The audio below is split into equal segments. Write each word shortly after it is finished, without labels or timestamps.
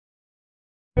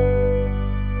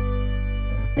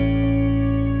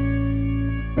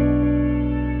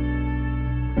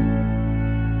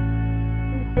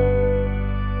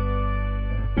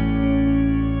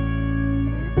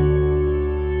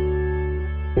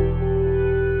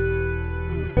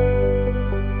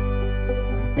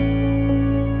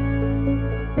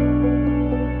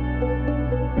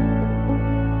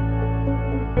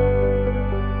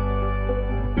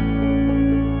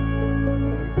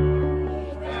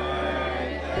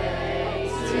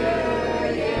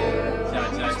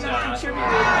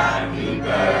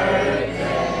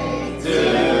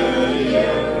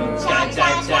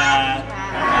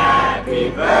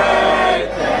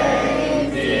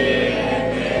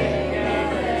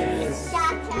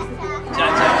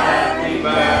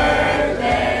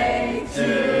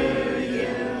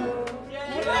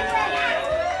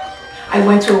I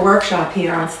went to a workshop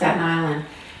here on Staten Island,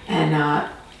 and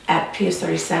at Piers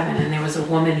 37, and there was a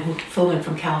woman who flew in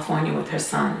from California with her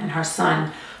son, and her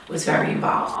son was very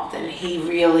involved, and he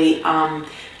really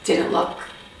didn't look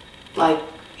like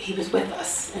he was with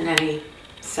us in any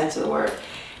sense of the word.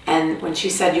 And when she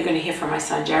said, "You're going to hear from my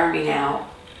son Jeremy now,"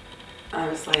 I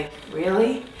was like,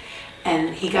 really?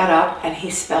 And he got up and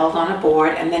he spelled on a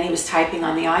board, and then he was typing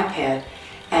on the iPad,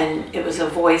 and it was a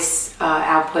voice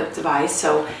output device.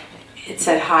 So it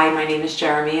said, "Hi, my name is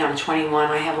Jeremy, I'm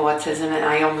 21, I have autism," and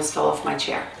I almost fell off my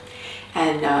chair.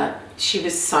 And she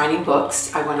was signing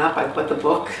books. I went up, I put the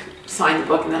book, signed the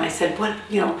book, and then I said, "What,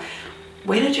 you know,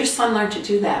 where did your son learn to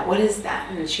do that? What is that?"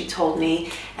 And she told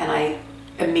me, and I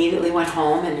immediately went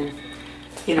home and,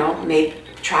 you know, made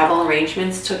travel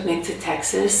arrangements, took Nick to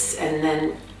Texas, and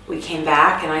then we came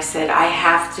back, and I said, I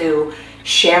have to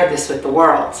share this with the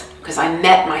world, because I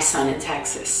met my son in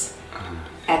Texas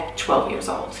at 12 years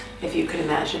old, if you could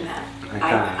imagine that.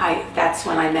 That's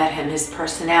when I met him, his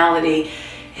personality,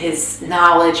 his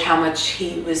knowledge, how much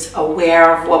he was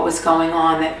aware of what was going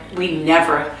on that we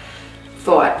never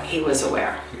thought he was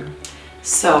aware. Yeah.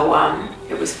 So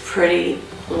it was pretty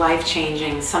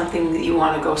life-changing, something that you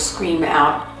want to go scream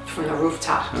out from the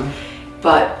rooftop.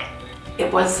 But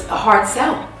it was a hard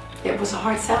sell. It was a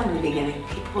hard sell in the beginning.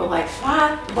 People were like,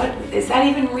 what is that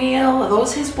even real? Are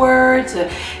those his words?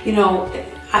 You know,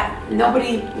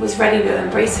 nobody was ready to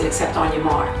embrace it except on your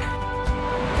mark.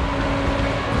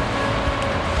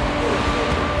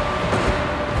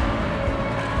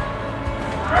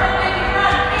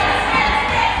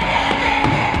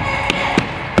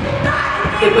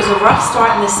 It was a rough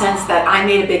start in the sense that I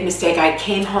made a big mistake. I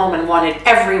came home and wanted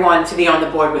everyone to be on the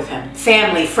board with him.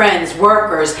 Family, friends,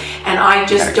 workers, and I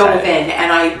just dove in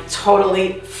and I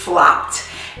totally flopped.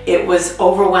 It was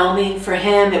overwhelming for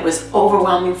him. It was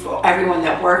overwhelming for everyone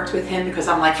that worked with him, because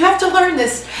I'm like, you have to learn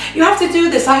this. You have to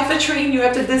do this. I have to train. You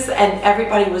have to this. And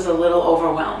everybody was a little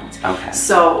overwhelmed. Okay.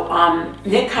 So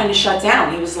Nick kind of shut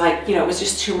down. He was like, you know, it was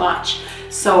just too much.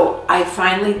 So I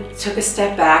finally took a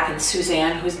step back, and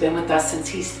Suzanne, who's been with us since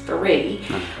he's 3,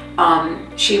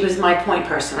 she was my point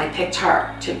person. I picked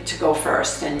her to go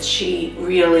first, and she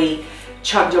really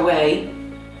chugged away.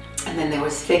 And then there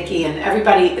was Vicky, and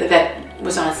everybody that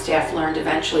was on staff learned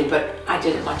eventually, but I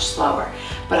did it much slower.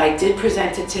 But I did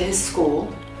present it to his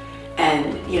school,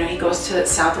 and you know, he goes to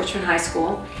South Richmond High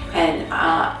School, and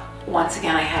once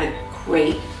again I had a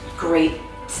great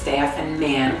staff and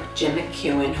man, Jim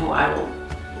McEwen, who I will,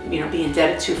 you know, be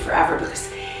indebted to forever,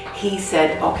 because he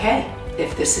said, okay,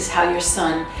 if this is how your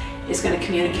son is going to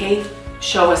communicate,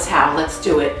 show us how, let's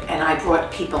do it. And I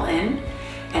brought people in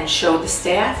and showed the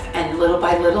staff, and little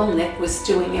by little Nick was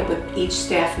doing it with each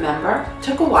staff member. It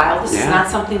took a while. This is not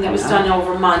something that was done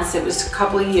over months. It was a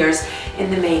couple of years in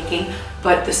the making,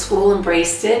 but the school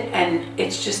embraced it, and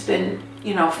it's just been,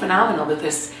 you know, phenomenal,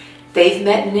 because they've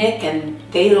met Nick and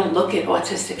they don't look at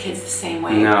autistic kids the same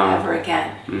way ever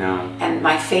again. And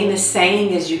my famous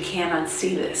saying is, you can't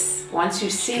unsee this. Once you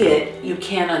see it, you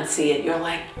can't unsee it. You're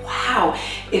like, wow,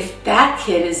 if that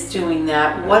kid is doing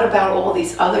that, what about all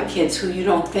these other kids who you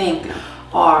don't think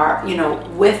are, you know,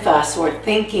 with us or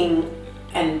thinking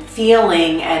and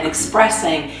feeling and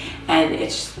expressing? And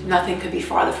it's nothing could be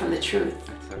farther from the truth.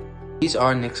 These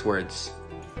are Nick's words.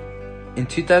 In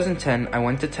 2010, I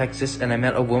went to Texas and I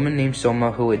met a woman named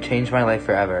Soma who would change my life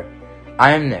forever.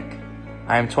 I am Nick.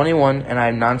 I am 21 and I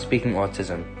have non-speaking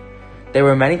autism. There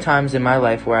were many times in my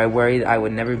life where I worried I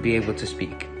would never be able to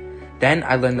speak. Then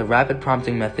I learned the rapid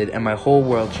prompting method and my whole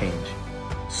world changed.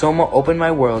 Soma opened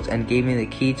my world and gave me the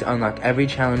key to unlock every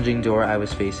challenging door I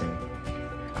was facing.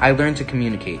 I learned to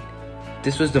communicate.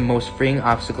 This was the most freeing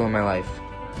obstacle in my life.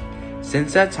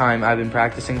 Since that time, I've been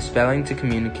practicing spelling to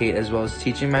communicate, as well as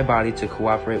teaching my body to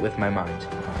cooperate with my mind.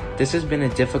 This has been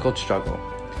a difficult struggle.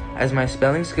 As my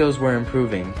spelling skills were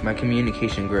improving, my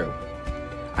communication grew.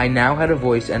 I now had a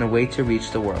voice and a way to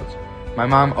reach the world. My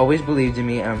mom always believed in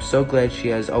me, and I'm so glad she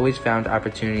has always found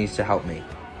opportunities to help me.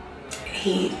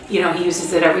 He, you know, he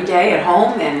uses it every day at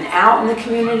home and out in the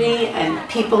community, and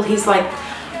people, he's like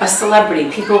a celebrity.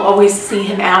 People always see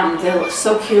him out and they're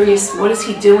so curious, what is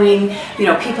he doing? You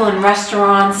know, people in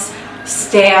restaurants,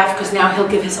 staff, because now he'll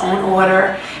give his own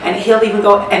order, and he'll even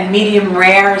go, and medium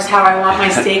rare is how I want my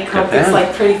steak cooked. It's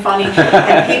like pretty funny,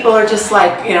 and people are just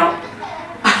like, you know,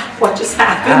 what just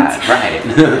happened? Right.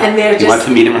 And they're just, you want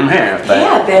to meet him rare, but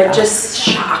yeah, they're just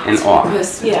shocked. In awe.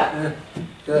 Because, yeah.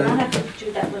 You don't have to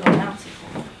do that little bouncy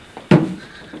thing.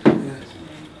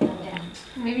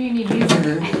 Maybe you need music.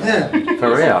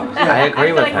 for real. I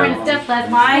agree with like we're in him. stiff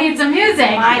left. I need some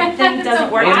music. My thing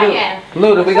doesn't work. Quiet.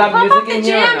 Lou, do we got Pump music up the in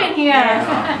here? jam in here.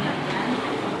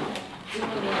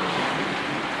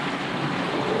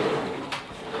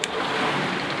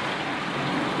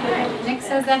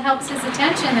 says that helps his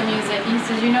attention, the music. He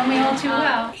says, you know me all too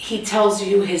well. He tells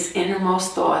you his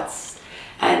innermost thoughts,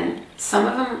 and some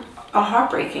of them are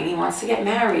heartbreaking. He wants to get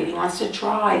married, he wants to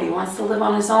drive, he wants to live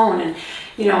on his own, and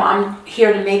you know, I'm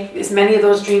here to make as many of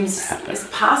those dreams as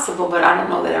possible, but I don't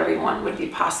know that everyone would be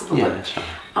possible. Yeah, but, that's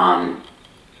right.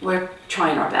 we're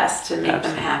trying our best to make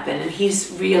them happen, and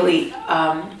he's really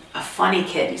a funny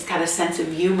kid. He's got a sense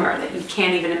of humor that you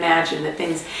can't even imagine the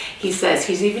things he says.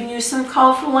 He's even used some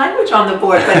colorful language on the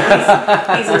board,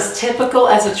 but he's as typical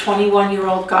as a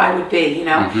 21-year-old guy would be, you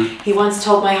know. He once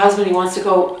told my husband he wants to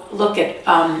go look at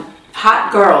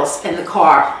hot girls in the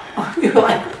car. We were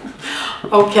like,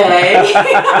 okay.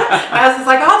 My husband's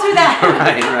like, I'll do that.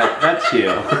 Right, that's you.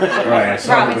 Right.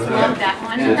 Robin's loved that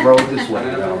one. So throw it this way.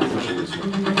 No, push it this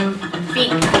way.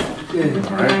 Feet. Yeah,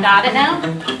 all right. Got it now?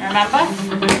 Remember?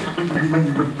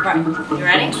 Right. You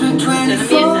ready? To the music. That's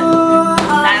it. You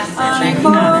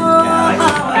got it.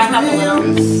 Back up a little.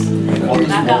 It's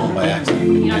Back up. by accident.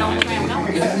 You don't know which way I'm going?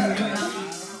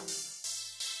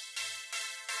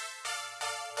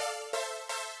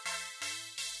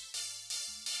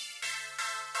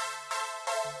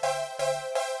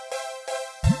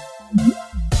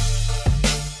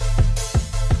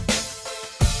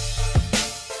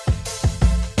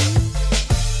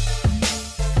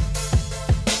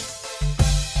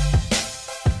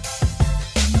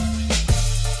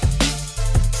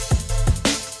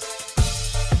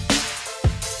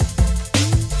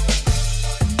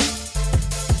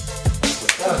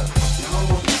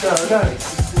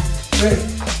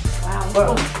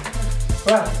 Wow.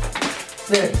 5,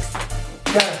 6,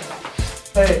 7,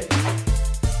 8.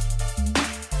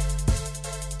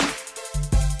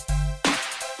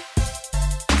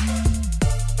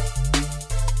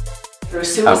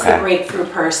 Sue was the Okay. breakthrough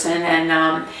person,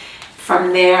 and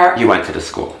from there, You went to the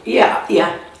school. yeah,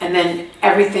 and then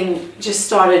everything just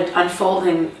started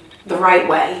unfolding the right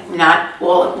way, not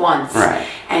all at once. Right.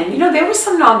 And you know, there were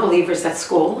some non-believers at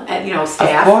school, and you know,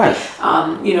 staff. Of course.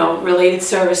 You know, related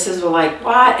services were like,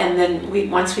 what? And then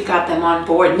once we got them on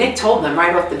board, Nick told them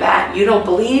right off the bat, you don't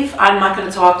believe? I'm not going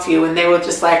to talk to you. And they were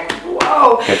just like,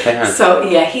 whoa. Good for him. So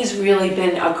yeah, he's really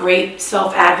been a great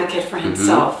self-advocate for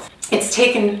himself. It's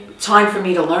taken time for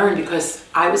me to learn because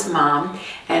I was mom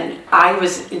and I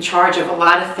was in charge of a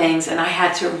lot of things, and I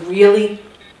had to really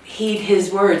heed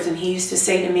his words. And he used to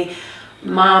say to me,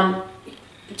 Mom,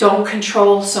 don't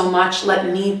control so much. Let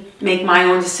me make my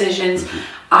own decisions.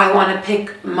 I want to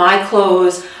pick my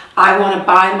clothes. I want to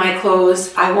buy my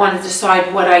clothes. I want to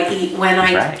decide what I eat, when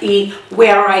I eat,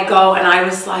 where I go. And I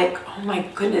was like, oh my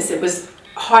goodness, it was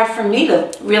hard for me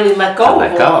to really let go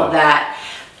of all of that.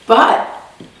 But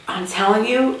I'm telling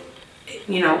you,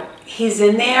 you know, he's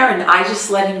in there, and I just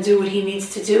let him do what he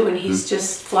needs to do, and he's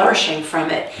just flourishing from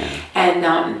it. And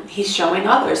he's showing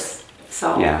others.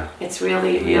 So it's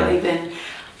really, really been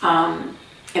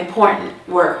important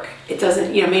work. It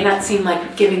doesn't, you know, may not seem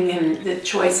like giving him the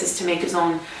choices to make his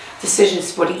own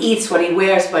decisions, what he eats, what he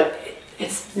wears, but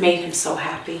it's made him so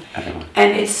happy.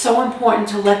 And it's so important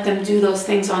to let them do those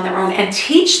things on their own and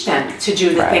teach them to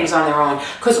do the things on their own.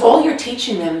 Because all you're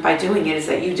teaching them by doing it is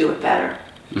that you do it better.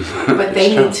 But they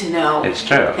need to know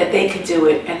that they could do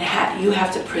it, and you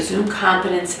have to presume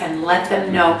competence and let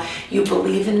them know you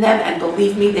believe in them, and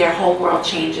believe me, their whole world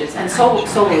changes. And so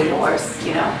will yours,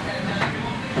 you know.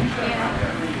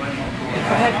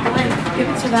 Go ahead, give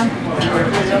it to them.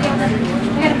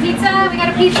 We got a pizza? We got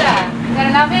a pizza. We got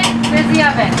an oven? Where's the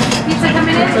oven? Pizza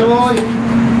coming in?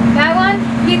 That one?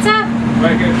 Pizza?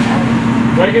 Right here.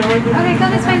 Right here, right here. Okay, go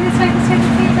this way, this way, this way,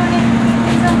 this way. Go in.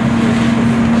 Pizza.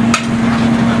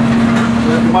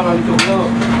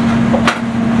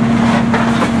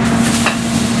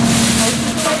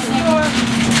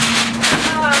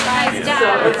 So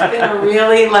it's been a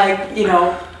really, like, you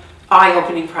know,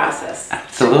 eye-opening process.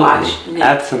 Absolutely. To watch Nick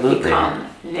Absolutely. become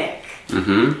Nick.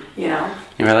 You know?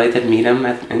 You really did meet him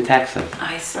in Texas.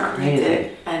 I certainly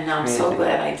did, and I'm so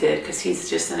glad I did, because he's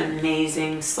just an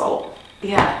amazing soul.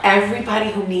 Yeah,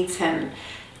 everybody who meets him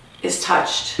is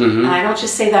touched. And I don't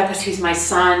just say that because he's my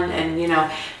son, and you know,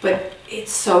 but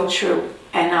it's so true.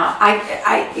 And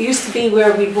I used to be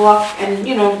where we'd walk, and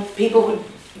you know, people would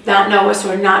not know us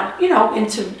or not, you know,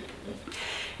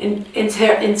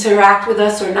 interact with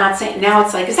us or not say. Now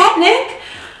it's like, is that Nick?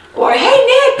 Or hey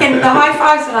Nick, and the high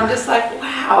fives, and I'm just like,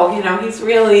 wow, you know, he's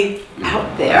really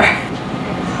out there.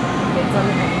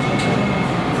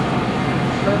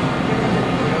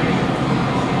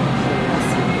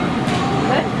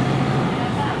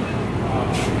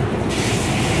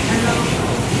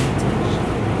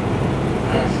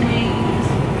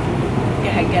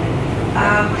 Get it.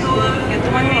 Get the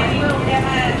one you want.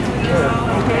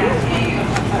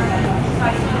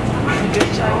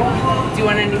 you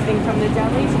want anything from the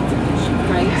deli?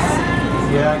 Rice?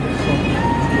 Yeah, I guess so.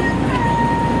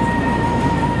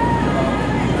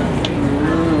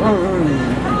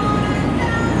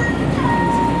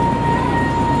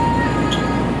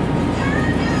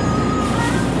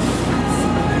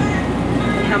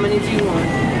 How many do you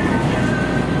want?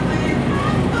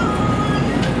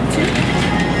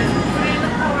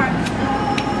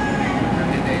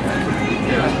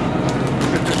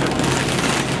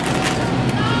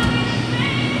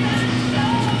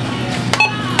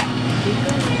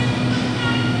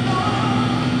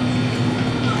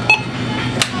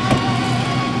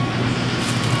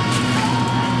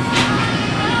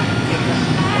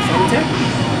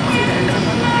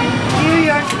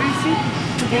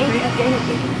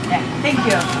 Thank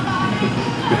you.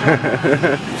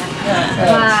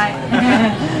 Bye.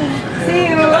 See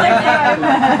you next time.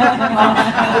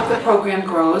 I hope the program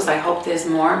grows. I hope there's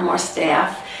more and more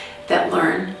staff that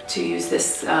learn to use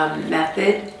this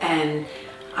method, and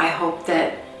I hope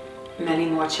that many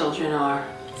more children are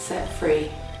set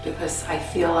free, because I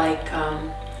feel like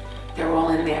they're all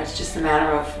in there. It's just a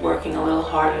matter of working a little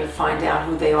harder to find out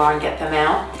who they are and get them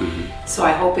out. So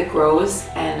I hope it grows,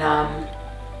 and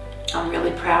I'm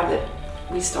really proud that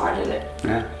we started it.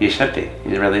 Yeah, you should be.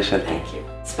 You really should be. Thank you.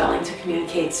 Spelling to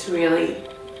Communicate's really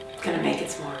going to make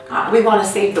its mark. We want to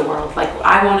save the world. Like,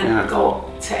 I want to go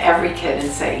to every kid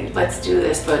and say, let's do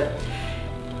this, but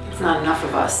it's not enough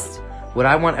of us. What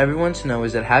I want everyone to know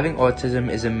is that having autism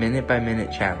is a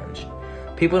minute-by-minute challenge.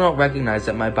 People don't recognize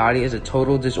that my body is a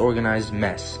total disorganized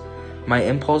mess. My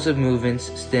impulsive movements,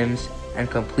 stims,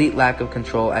 and complete lack of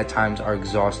control at times are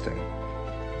exhausting.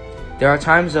 There are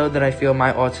times, though, that I feel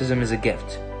my autism is a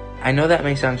gift. I know that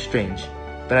may sound strange,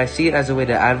 but I see it as a way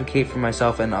to advocate for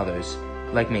myself and others,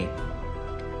 like me.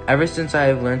 Ever since I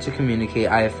have learned to communicate,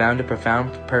 I have found a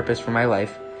profound purpose for my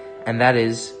life, and that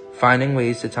is finding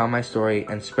ways to tell my story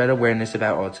and spread awareness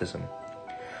about autism.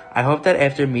 I hope that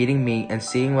after meeting me and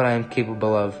seeing what I am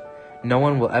capable of, no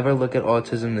one will ever look at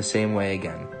autism the same way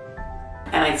again.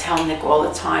 And I tell Nick all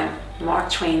the time,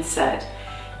 Mark Twain said,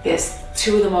 there's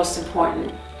two of the most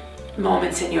important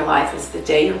moments in your life is the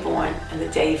day you're born and the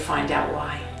day you find out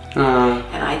why.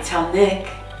 And I tell Nick,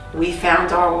 we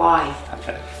found our why.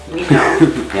 We know.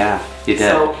 Yeah, you did.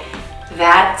 So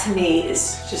that to me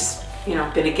is just, you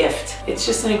know, been a gift. It's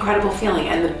just an incredible feeling.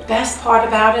 And the best part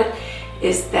about it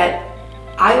is that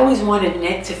I always wanted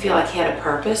Nick to feel like he had a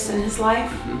purpose in his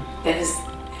life, that his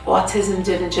autism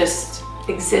didn't just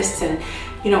exist. And,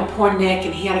 you know, poor Nick,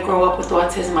 and he had to grow up with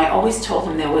autism. I always told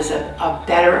him there was a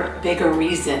better, bigger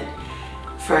reason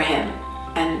for him.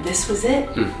 And this was it.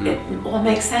 It all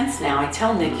makes sense now. I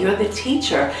tell Nick, you're the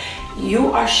teacher.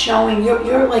 You are showing,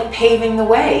 you're like paving the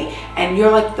way, and you're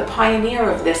like the pioneer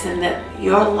of this, and that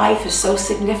your life is so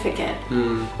significant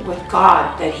with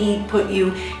God that He put you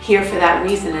here for that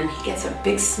reason. And he gets a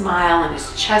big smile and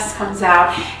his chest comes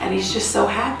out and he's just so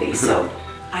happy. So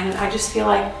I just feel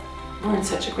like we're in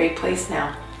such a great place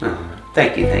now.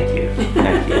 Thank you, thank you,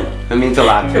 thank you. It means a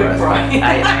lot to us. Right.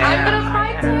 I'm gonna cry.